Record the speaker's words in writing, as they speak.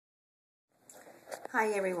Hi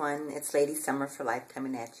everyone, it's Lady Summer for Life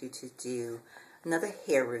coming at you to do another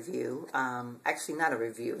hair review. Actually not a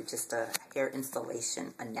review, just a hair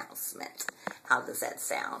installation announcement. How does that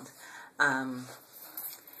sound?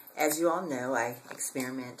 As you all know, I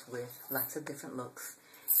experiment with lots of different looks,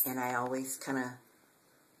 and I always kind of,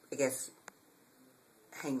 I guess,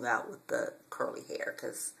 hang out with the curly hair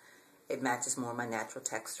because it matches more my natural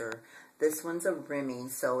texture. This one's a Remy,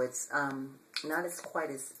 so it's not as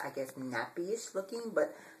quite as, I guess, nappy-ish looking,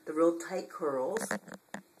 but the real tight curls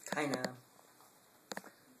kind of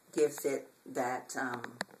gives it that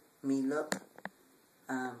me look.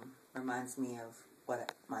 Reminds me of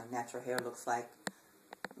what my natural hair looks like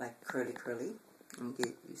curly. Let me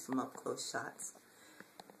get you some up-close shots.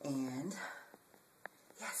 And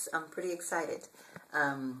yes, I'm pretty excited.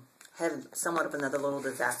 Had somewhat of another little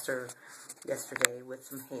disaster yesterday with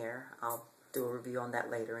some hair. I'll do a review on that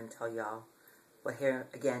later and tell y'all what hair,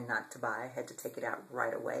 again, not to buy. I had to take it out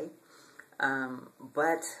right away.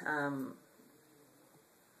 But I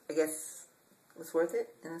guess it was worth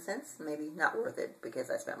it in a sense. Maybe not worth it because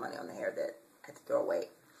I spent money on the hair that I had to throw away.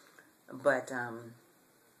 But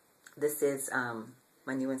this is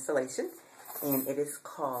my new installation, and it is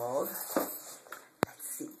called,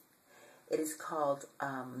 it is called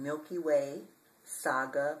Milkyway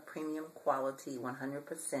SAGA Premium Quality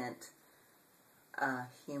 100%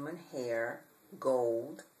 Human Hair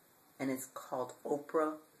Gold, and it's called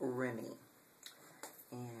Oprah Remy.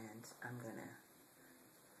 And I'm gonna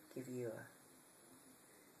give you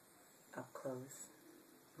a up close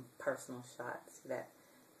personal shot. See that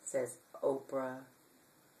says Oprah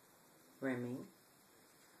Remy,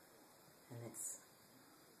 and it's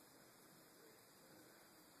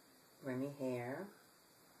Remy hair.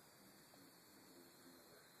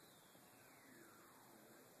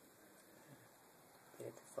 Get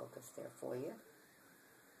it to focus there for you.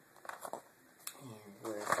 And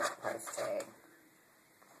where's that price tag?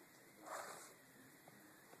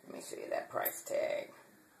 Let me show you that price tag.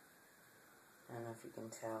 I don't know if you can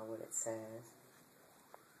tell what it says.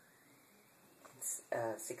 It's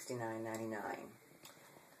 $69.99.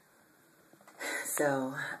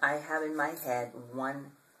 So I have in my head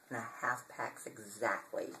 1.5 packs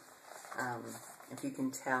exactly. If you can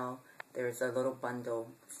tell, there's a little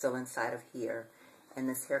bundle still inside of here, and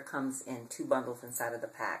this hair comes in 2 bundles inside of the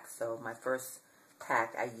pack. So my first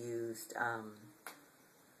pack I used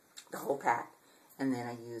the whole pack, and then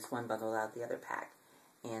I used 1 bundle out of the other pack,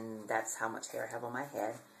 and that's how much hair I have on my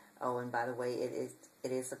head. Oh, and by the way, it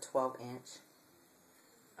is a 12-inch,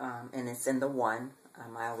 and it's in the 1.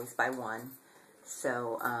 I always buy 1.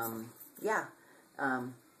 So yeah,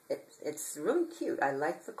 it's really cute. I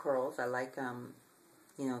like the curls. I like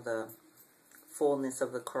you know, the fullness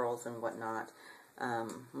of the curls and whatnot.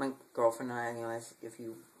 My girlfriend and I, you know, if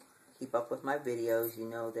you keep up with my videos, you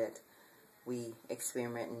know that we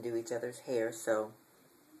experiment and do each other's hair. So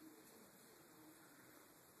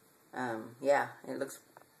yeah, it looks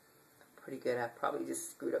pretty good. I probably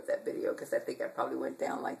just screwed up that video because I think I probably went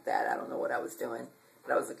down like that. I don't know what I was doing,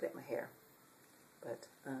 but I was looking at my hair. But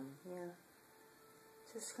yeah,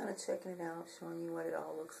 just kind of checking it out, showing you what it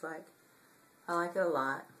all looks like. I like it a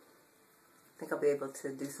lot. I think I'll be able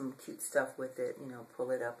to do some cute stuff with it, you know,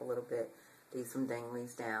 pull it up a little bit, do some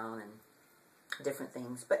danglies down and different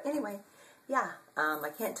things. But anyway, yeah,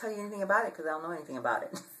 I can't tell you anything about it because I don't know anything about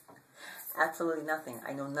it. Absolutely nothing.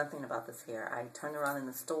 I know nothing about this hair. I turned around in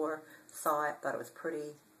the store, saw it, thought it was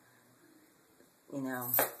pretty, you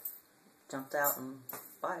know, jumped out and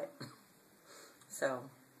bought it. So,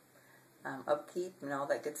 upkeep and all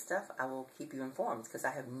that good stuff, I will keep you informed because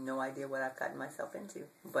I have no idea what I've gotten myself into.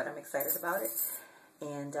 But I'm excited about it.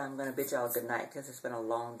 And I'm going to bid y'all a good night because it's been a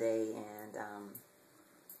long day. And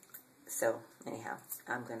so, anyhow,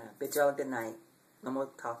 I'm going to bid y'all a good night. No more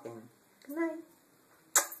talking. Good night.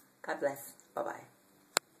 God bless. Bye-bye.